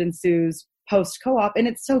chaos that ensues post co-op. And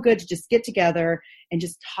it's so good to just get together and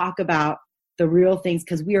just talk about the real things,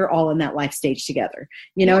 because we are all in that life stage together,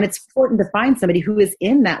 and it's important to find somebody who is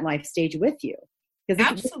in that life stage with you.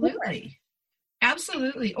 Absolutely.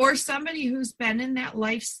 Or somebody who's been in that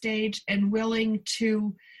life stage and willing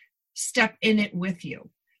to step in it with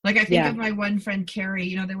you. Like I think of my one friend,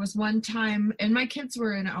 Kerry, there was one time, and my kids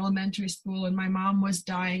were in elementary school, and my mom was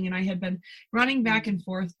dying, and I had been running back and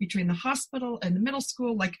forth between the hospital and the middle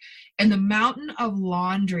school, and the mountain of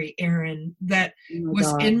laundry, Erin, that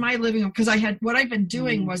was in my living room. Because what I'd been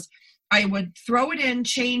doing was I would throw it in,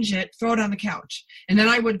 change it, throw it on the couch. And then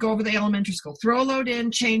I would go over to the elementary school, throw a load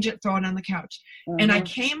in, change it, throw it on the couch. And I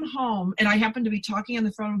came home, and I happened to be talking on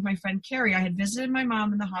the phone with my friend Kerry. I had visited my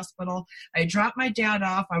mom in the hospital. I had dropped my dad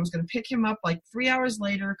off. I was going to pick him up 3 hours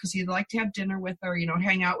later, because he'd like to have dinner with her,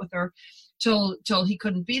 hang out with her till he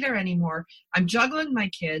couldn't be there anymore. I'm juggling my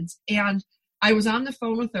kids, and I was on the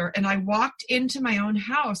phone with her, and I walked into my own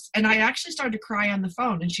house, and I actually started to cry on the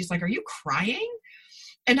phone. And she's like, "Are you crying?"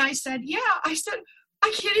 And I said, "Yeah." I said,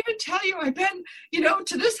 I can't even tell you. I've been,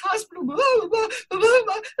 to this hospital, blah, blah, blah, blah,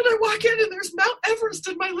 blah, and I walk in and there's Mount Everest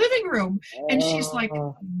in my living room. And she's like,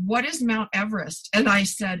 what is Mount Everest? And I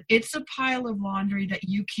said, it's a pile of laundry that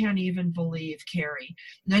you can't even believe, Carrie.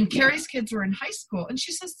 And then Carrie's kids were in high school. And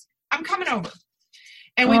she says, I'm coming over.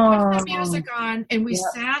 And we put the music on, and we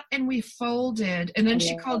sat and we folded. And then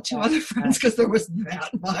she called two other friends because there was that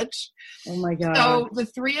much. Oh, my God. So the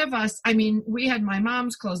three of us, we had my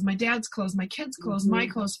mom's clothes, my dad's clothes, my kids' clothes, my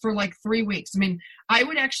clothes for like 3 weeks. I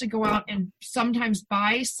would actually go out and sometimes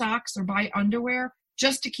buy socks or buy underwear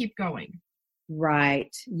just to keep going.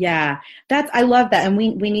 Right. Yeah. I love that. And we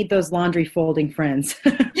need those laundry folding friends.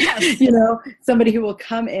 Yes. Somebody who will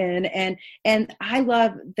come in and I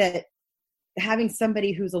love that. Having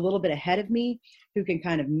somebody who's a little bit ahead of me who can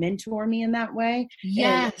kind of mentor me in that way.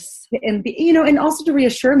 Yes. And and also to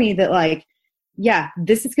reassure me that like, yeah,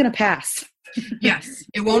 this is going to pass. Yes.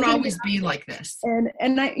 It won't always be like this.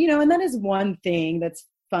 And I, and that is one thing that's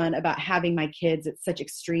fun about having my kids at such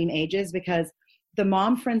extreme ages, because the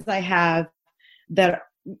mom friends I have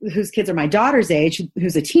whose kids are my daughter's age,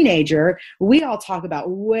 who's a teenager, we all talk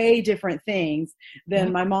about way different things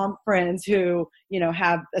than my mom friends who,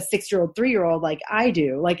 have a 6-year-old, 3-year-old like I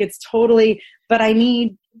do. Like it's totally, but I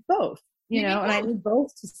need both, and I need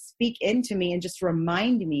both to speak into me and just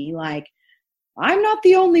remind me like, I'm not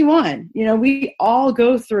the only one. We all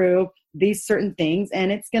go through these certain things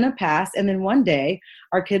and it's going to pass. And then one day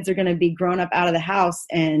our kids are going to be grown up out of the house,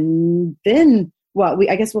 and then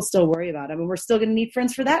I guess we'll still worry about them, and we're still going to need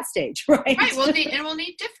friends for that stage, right? Right. We'll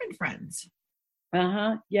need different friends.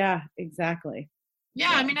 Yeah, exactly.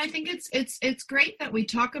 Yeah. I think it's great that we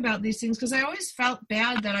talk about these things, because I always felt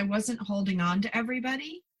bad that I wasn't holding on to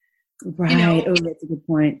everybody. Right. Oh, that's a good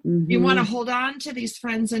point. Mm-hmm. You want to hold on to these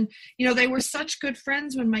friends, and, they were such good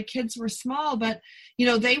friends when my kids were small, but,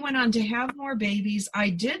 they went on to have more babies. I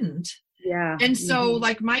didn't. Yeah. And so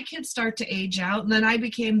like my kids start to age out, and then I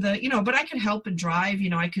became but I could help and drive,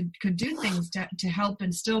 I could do things to help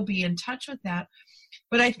and still be in touch with that.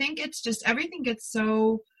 But I think it's just, everything gets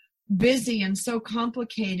so busy and so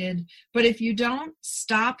complicated. But if you don't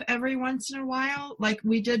stop every once in a while, like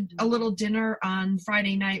we did a little dinner on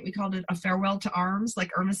Friday night, we called it a farewell to arms,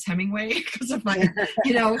 like Ernest Hemingway, because of my,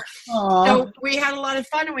 so we had a lot of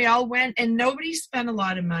fun, and we all went, and nobody spent a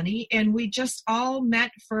lot of money, and we just all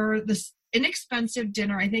met for this inexpensive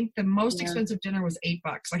dinner. I think the most expensive dinner was $8.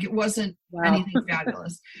 Like it wasn't anything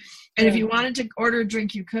fabulous. And if you wanted to order a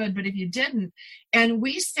drink, you could, but if you didn't, and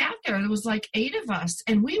we sat there, there was like 8 of us,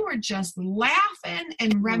 and we were just laughing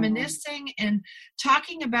and reminiscing and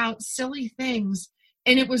talking about silly things.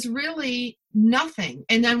 And it was really nothing.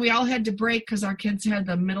 And then we all had to break because our kids had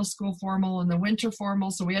the middle school formal and the winter formal.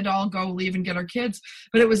 So we had to all go leave and get our kids.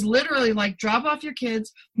 But it was literally like, drop off your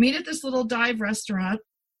kids, meet at this little dive restaurant,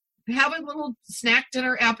 have a little snack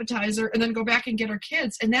dinner appetizer, and then go back and get our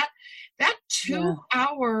kids. And that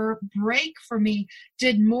 2-hour break for me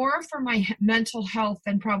did more for my mental health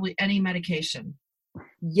than probably any medication.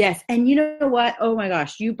 Yes. And you know what? Oh my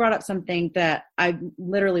gosh, you brought up something that I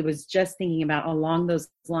literally was just thinking about along those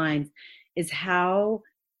lines, is how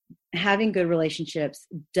having good relationships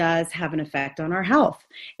does have an effect on our health.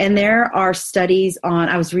 And there are studies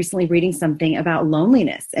I was recently reading something about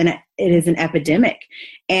loneliness, and it is an epidemic.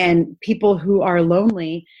 And people who are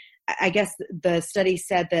lonely, I guess the study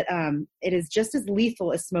said that it is just as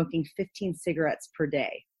lethal as smoking 15 cigarettes per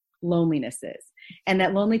day. Loneliness is. And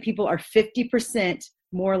that lonely people are 50%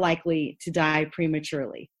 more likely to die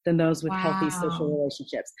prematurely than those with healthy social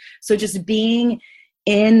relationships. So just being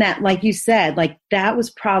in that, like you said, like that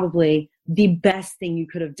was probably the best thing you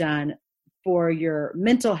could have done for your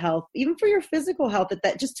mental health, even for your physical health,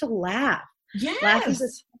 that just to laugh. Yes. Laughing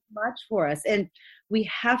is so much for us. And we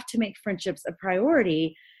have to make friendships a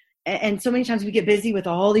priority. And so many times we get busy with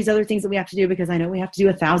all these other things that we have to do, because I know we have to do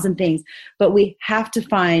 1,000 things, but we have to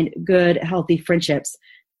find good, healthy friendships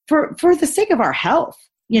for the sake of our health,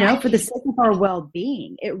 for the sake of our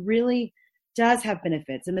well-being. It really does have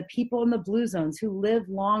benefits. And the people in the blue zones who live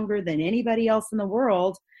longer than anybody else in the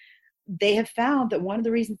world, they have found that one of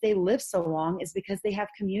the reasons they live so long is because they have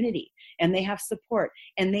community and they have support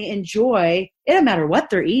and they enjoy, it doesn't matter what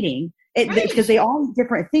they're eating, because they all eat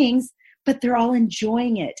different things, but they're all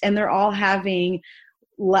enjoying it, and they're all having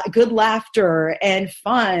good laughter and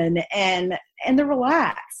fun, and they're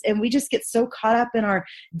relaxed. And we just get so caught up in our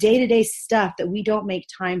day-to-day stuff that we don't make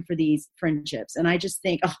time for these friendships. And I just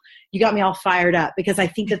think, oh, you got me all fired up, because I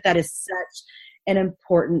think that is such an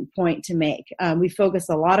important point to make. We focus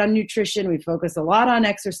a lot on nutrition. We focus a lot on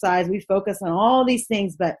exercise. We focus on all these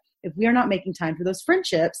things. But if we are not making time for those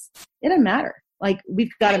friendships, it doesn't matter. Like,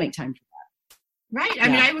 we've got to make time for that. Right. I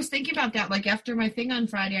mean, I was thinking about that. Like after my thing on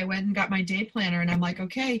Friday, I went and got my day planner and I'm like,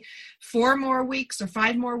 okay, 4 more weeks or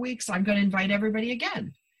 5 more weeks, I'm going to invite everybody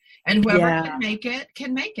again. And whoever can make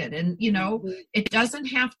it. And, you know, it doesn't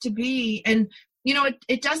have to be, and, you know,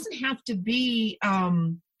 it doesn't have to be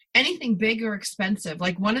anything big or expensive.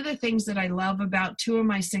 Like one of the things that I love about 2 of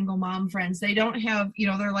my single mom friends, they don't have, you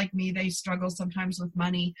know, they're like me, they struggle sometimes with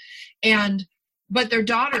money. But their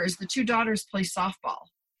daughters, the 2 daughters play softball.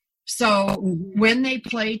 So when they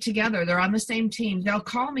play together, they're on the same team, they'll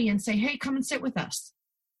call me and say, hey, come and sit with us.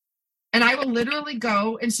 And I will literally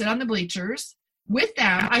go and sit on the bleachers with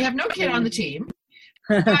them. I have no kid on the team,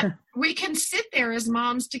 but we can sit there as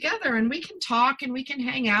moms together and we can talk and we can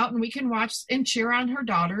hang out and we can watch and cheer on her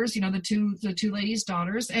daughters, you know, the two ladies'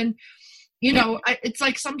 daughters. And, you know, it's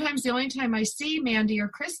like sometimes the only time I see Mandy or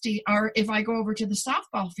Christy are if I go over to the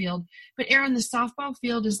softball field. But Erin, the softball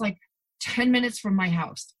field is like 10 minutes from my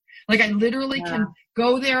house. Like I literally can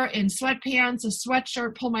go there in sweatpants, a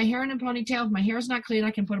sweatshirt, pull my hair in a ponytail. If my hair is not clean,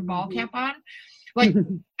 I can put a ball cap on. Like,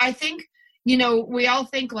 I think, you know, we all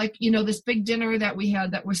think like, you know, this big dinner that we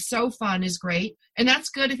had that was so fun is great. And that's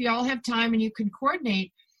good if you all have time and you can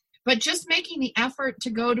coordinate. But just making the effort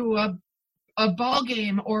to go to a ball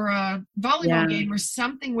game or a volleyball game or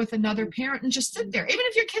something with another parent and just sit there, even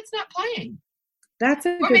if your kid's not playing. That's a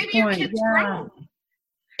good point. Or maybe your kid's grown.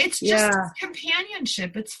 It's just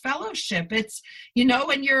companionship. It's fellowship. It's, you know,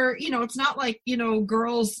 and you're, you know, it's not like, you know,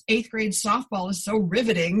 girls' 8th grade softball is so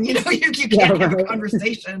riveting, you know, you can't have a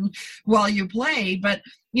conversation while you play, but,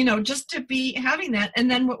 you know, just to be having that. And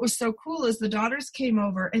then what was so cool is the daughters came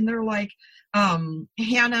over and they're like,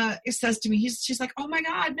 Hannah says to me, she's like, oh my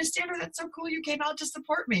God, Miss Sandra, that's so cool. You came out to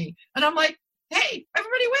support me. And I'm like, hey,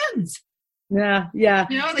 everybody wins. Yeah.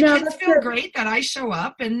 You know, the kids feel great that I show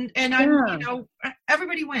up and I'm, you know,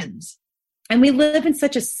 everybody wins. And we live in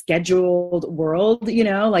such a scheduled world, you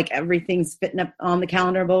know, like everything's fitting up on the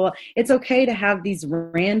calendar, but it's okay to have these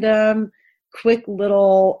random, quick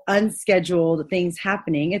little unscheduled things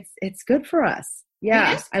happening. It's good for us.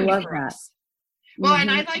 Yeah. I love that. Well,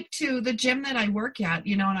 and I like the gym that I work at,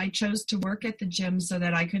 you know, and I chose to work at the gym so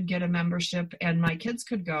that I could get a membership and my kids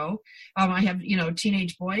could go. I have, you know,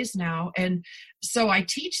 teenage boys now. And so I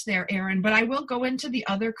teach there, Erin, but I will go into the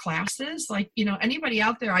other classes. Like, you know, anybody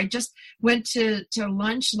out there, I just went to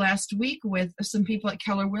lunch last week with some people at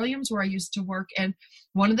Keller Williams where I used to work. And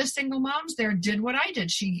one of the single moms there did what I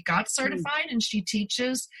did. She got certified and she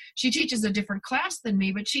teaches a different class than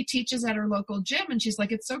me, but she teaches at her local gym. And she's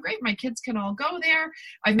like, it's so great. My kids can all go there.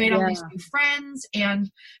 I've made all these new friends.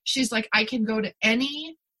 And she's like, I can go to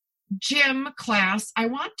any gym class I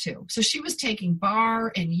want to. So she was taking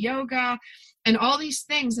bar and yoga and all these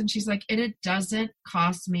things. And she's like, and it doesn't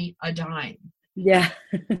cost me a dime. Yeah.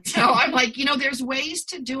 So I'm like, you know, there's ways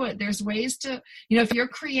to do it. There's ways to, you know, if you're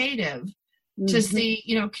creative, to see,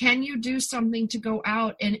 you know, can you do something to go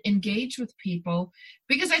out and engage with people?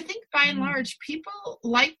 Because I think by and large, people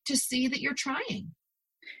like to see that you're trying.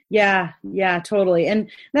 Yeah, totally.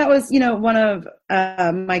 And that was, you know, one of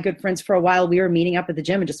my good friends for a while. We were meeting up at the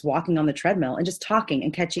gym and just walking on the treadmill and just talking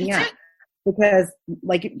and catching up. Because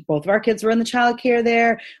like both of our kids were in the childcare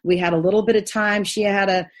there. We had a little bit of time. She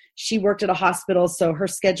worked at a hospital, so her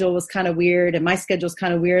schedule was kind of weird and my schedule was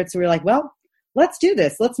kind of weird. So we were like, well, let's do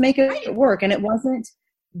this. Let's make it work. And it wasn't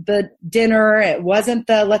the dinner. It wasn't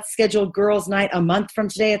the let's schedule girls' night a month from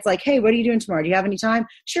today. It's like, hey, what are you doing tomorrow? Do you have any time?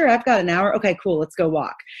 Sure, I've got an hour. Okay, cool. Let's go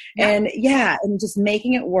walk. Yeah. And just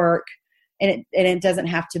making it work. And it doesn't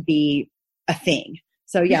have to be a thing.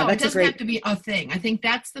 So yeah, it doesn't have to be a thing. I think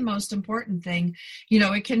that's the most important thing. You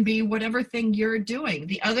know, it can be whatever thing you're doing.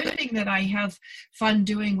 The other thing that I have fun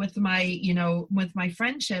doing with my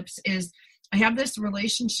friendships is I have this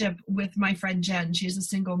relationship with my friend Jen. She's a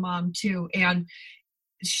single mom too. And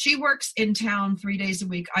she works in town 3 days a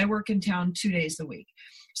week. I work in town 2 days a week.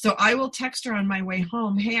 So I will text her on my way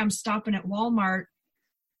home, hey, I'm stopping at Walmart.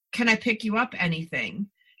 Can I pick you up anything?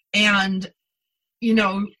 And, you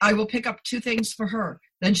know, I will pick up 2 things for her.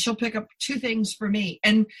 Then she'll pick up 2 things for me.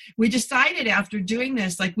 And we decided after doing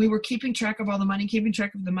this, like we were keeping track of all the money,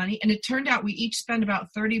 And it turned out we each spend about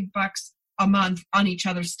 $30 a month on each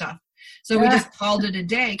other's stuff. So we just called it a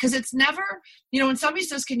day because it's never, you know, when somebody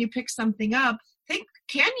says, can you pick something up? Think,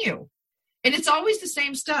 can you? And it's always the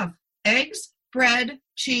same stuff. Eggs, bread,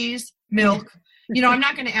 cheese, milk. You know, I'm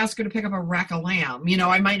not going to ask her to pick up a rack of lamb. You know,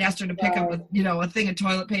 I might ask her to pick up, a thing of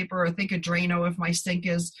toilet paper or a thing of Drano if my sink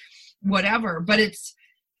is whatever. But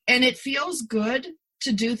it feels good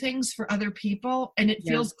to do things for other people. And it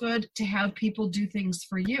feels good to have people do things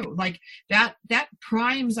for you. Like that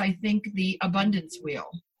primes, I think, the abundance wheel.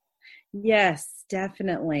 Yes,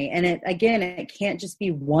 definitely. And it can't just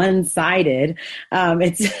be one-sided.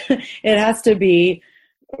 It has to be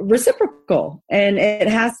reciprocal, and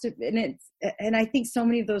and I think so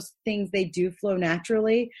many of those things, they do flow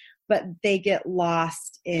naturally, but they get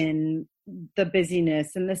lost in the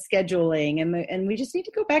busyness and the scheduling, and we just need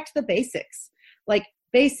to go back to the basics, like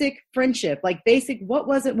basic friendship, like basic, what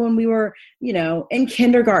was it when we were, in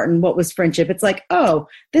kindergarten? What was friendship? It's like, oh,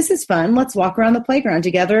 this is fun. Let's walk around the playground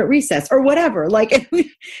together at recess or whatever. Like,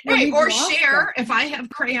 right. Or share. If I have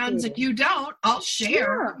crayons and you don't, I'll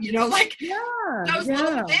share, those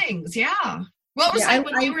little things. Yeah. Well, it was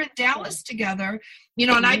when we were in Dallas together,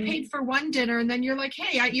 and I paid for one dinner, and then you're like,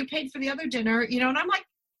 hey, you paid for the other dinner, and I'm like,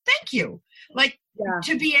 thank you. Like,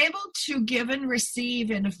 to be able to give and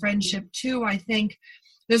receive in a friendship too, I think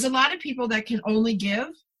there's a lot of people that can only give,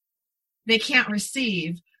 they can't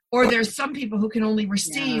receive, or there's some people who can only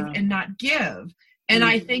receive and not give. And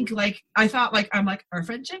I think I'm like, our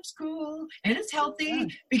friendship's cool and it's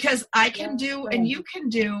healthy because I can do and you can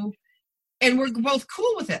do, and we're both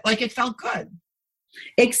cool with it. Like, it felt good.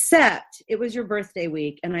 Except it was your birthday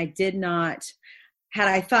week, and I did not.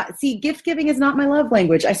 Gift giving is not my love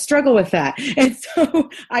language. I struggle with that. And so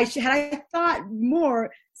I thought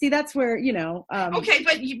more, that's where, Okay,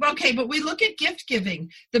 but we look at gift giving.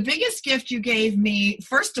 The biggest gift you gave me,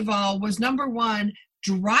 first of all, was number one,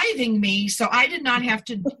 driving me so I did not have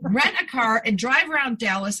to rent a car and drive around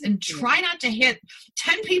Dallas and try not to hit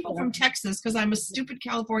 10 people from Texas because I'm a stupid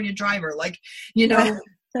California driver. Like, but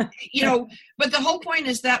the whole point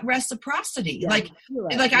is that reciprocity.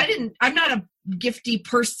 I'm not a gifty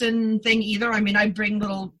person thing either. I mean, I bring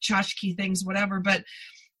little tchotchke things, whatever, but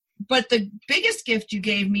the biggest gift you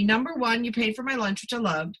gave me, number one, you paid for my lunch, which I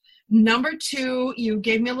loved. Number two, you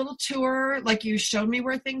gave me a little tour, like you showed me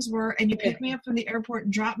where things were, and you picked me up from the airport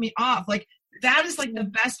and dropped me off. Like, that is like the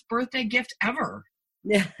best birthday gift ever.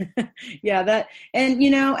 Yeah. Yeah.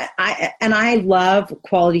 I love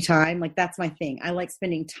quality time. Like, that's my thing. I like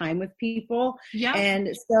spending time with people. Yeah. And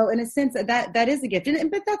so in a sense that is a gift.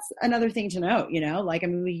 But that's another thing to note, we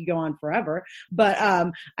could go on forever, but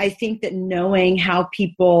I think that knowing how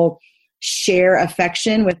people share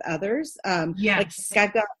affection with others, yes.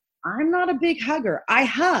 Like I'm not a big hugger. I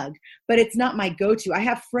hug, but it's not my go-to. I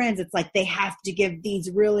have friends. It's like they have to give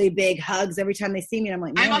these really big hugs every time they see me. And I'm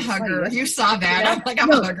like, I'm a hugger. You saw that. I'm like,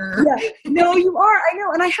 I'm a hugger. Yeah. No, you are. I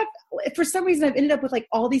know. And for some reason, I've ended up with like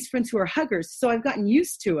all these friends who are huggers. So I've gotten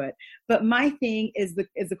used to it. But my thing is the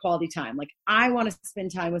quality time. Like, I want to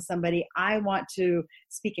spend time with somebody. I want to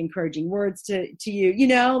speak encouraging words to you,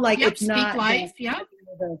 it's not life. Yeah.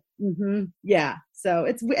 Yeah. So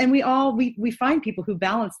we find people who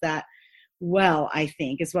balance that well, I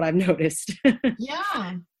think, is what I've noticed.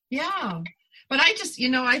 Yeah. But I just,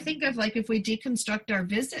 I think of like, if we deconstruct our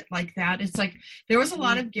visit like that, it's like there was a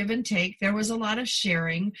lot of give and take. There was a lot of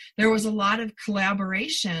sharing. There was a lot of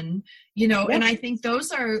collaboration, and I think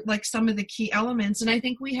those are like some of the key elements. And I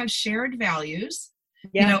think we have shared values.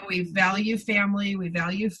 Yeah. We value family, we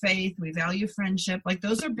value faith, we value friendship. Like,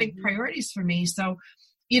 those are big priorities for me. So,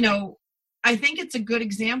 I think it's a good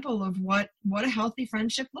example of what a healthy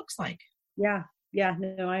friendship looks like. Yeah. Yeah.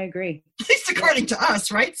 No, I agree. At least according to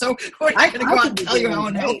us, right? So we're not going to go out and tell you how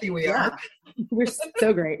unhealthy we are. We're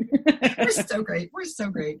so great. We're so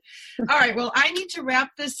great. All right. Well, I need to wrap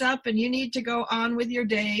this up, and you need to go on with your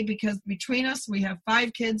day, because between us, we have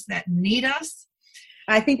 5 kids that need us.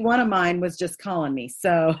 I think one of mine was just calling me.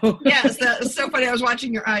 So yes, that's so funny. I was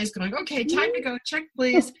watching your eyes going, okay, time to go. Check,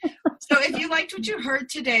 please. So if you liked what you heard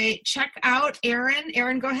today, check out Erin.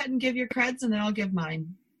 Erin, go ahead and give your creds, and then I'll give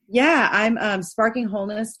mine. Yeah, I'm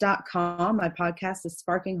sparkingwholeness.com. My podcast is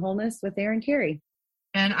Sparking Wholeness with Erin Kerry.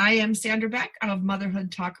 And I am Sandra Beck of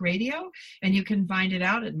Motherhood Talk Radio, and you can find it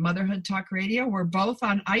out at Motherhood Talk Radio. We're both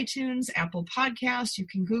on iTunes, Apple Podcasts. You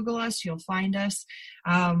can Google us. You'll find us.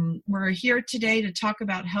 We're here today to talk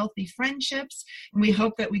about healthy friendships, and we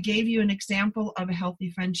hope that we gave you an example of a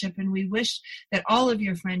healthy friendship, and we wish that all of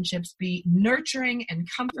your friendships be nurturing and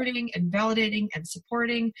comforting and validating and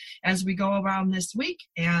supporting as we go around this week,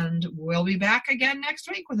 and we'll be back again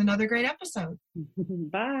next week with another great episode.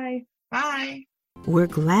 Bye. Bye. We're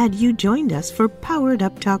glad you joined us for Powered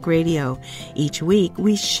Up Talk Radio. Each week,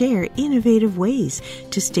 we share innovative ways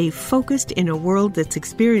to stay focused in a world that's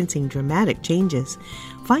experiencing dramatic changes.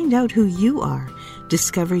 Find out who you are,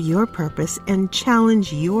 discover your purpose, and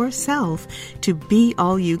challenge yourself to be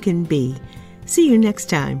all you can be. See you next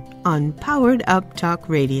time on Powered Up Talk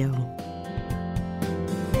Radio.